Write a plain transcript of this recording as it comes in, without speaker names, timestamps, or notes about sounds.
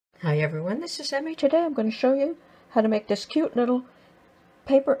Hi everyone, this is Emmy. Today I'm going to show you how to make this cute little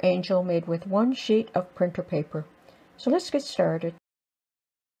paper angel made with one sheet of printer paper. So let's get started.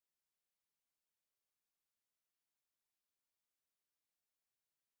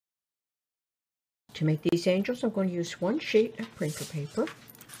 To make these angels, I'm going to use one sheet of printer paper.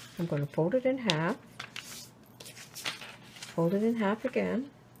 I'm going to fold it in half, fold it in half again,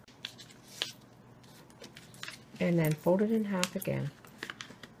 and then fold it in half again.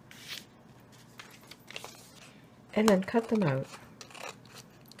 And then cut them out.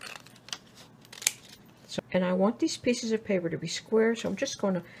 And I want these pieces of paper to be square, so I'm just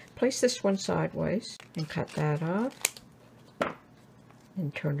going to place this one sideways and cut that off,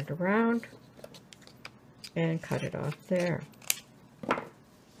 and turn it around and cut it off there.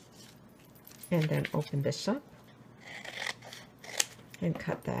 And then open this up and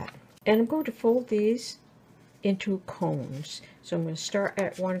cut that. And I'm going to fold these into cones. So I'm going to start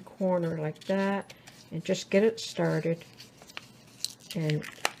at one corner like that and just get it started and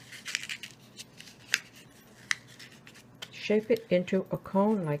shape it into a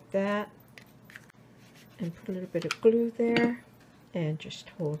cone like that, and put a little bit of glue there and just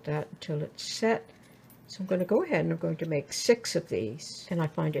hold that until it's set. So I'm going to go ahead and I'm going to make 6 of these, and I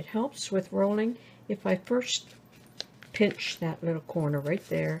find it helps with rolling if I first pinch that little corner right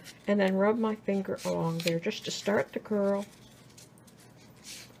there and then rub my finger along there just to start the curl.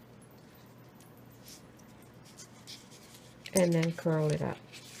 And then curl it up.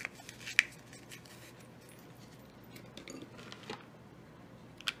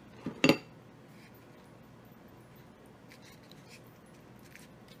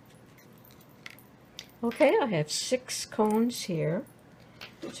 Okay, I have 6 cones here.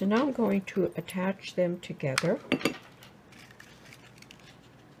 So now I'm going to attach them together.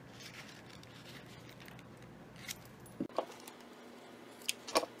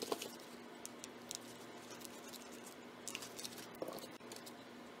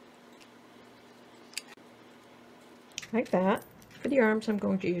 Like that. For the arms, I'm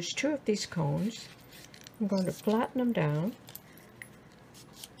going to use 2 of these cones. I'm going to flatten them down.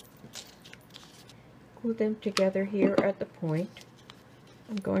 Glue them together here at the point.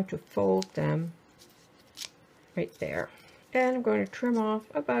 I'm going to fold them right there. And I'm going to trim off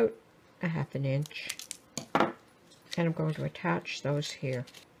about 1/2 inch. And I'm going to attach those here.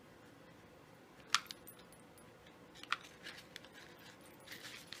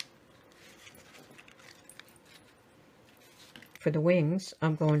 For the wings,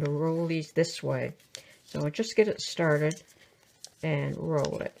 I'm going to roll these this way. So I'll just get it started and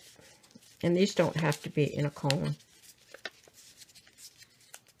roll it. And these don't have to be in a cone.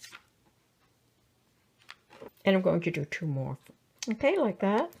 And I'm going to do 2 more. Okay, like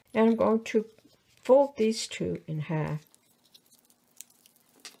that. And I'm going to fold these 2 in half.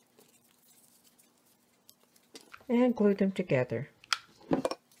 And glue them together.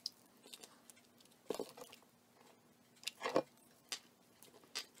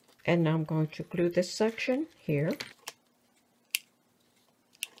 And now I'm going to glue this section here.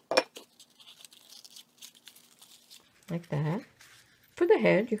 Like that. For the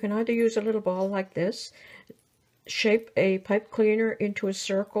head, you can either use a little ball like this, shape a pipe cleaner into a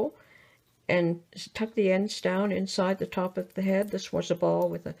circle, and tuck the ends down inside the top of the head. This was a ball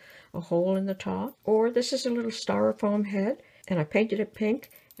with a hole in the top. Or this is a little styrofoam head, and I painted it pink,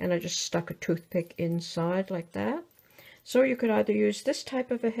 and I just stuck a toothpick inside like that. So you could either use this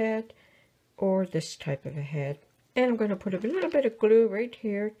type of a head or this type of a head. And I'm going to put a little bit of glue right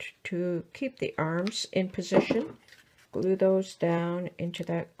here to keep the arms in position. Glue those down into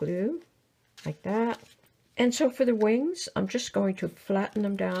that glue like that. And so for the wings, I'm just going to flatten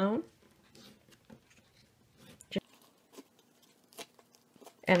them down.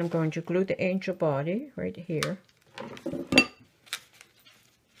 And I'm going to glue the angel body right here.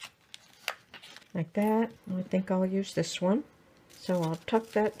 Like that. I think I'll use this one. So I'll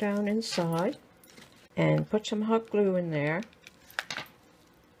tuck that down inside and put some hot glue in there.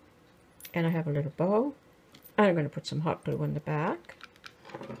 And I have a little bow. I'm going to put some hot glue on the back.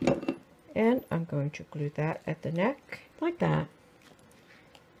 And I'm going to glue that at the neck like that.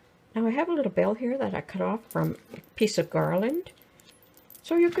 Now I have a little bell here that I cut off from a piece of garland.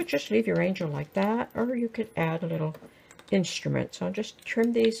 So you could just leave your angel like that, or you could add a little instrument. So I'll just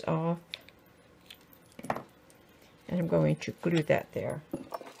trim these off. And I'm going to glue that there.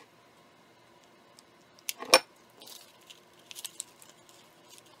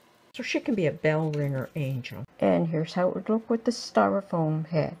 So she can be a bell ringer angel. And here's how it would look with the styrofoam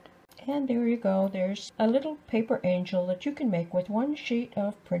head. And there you go. There's a little paper angel that you can make with one sheet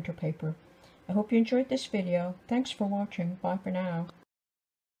of printer paper. I hope you enjoyed this video. Thanks for watching. Bye for now.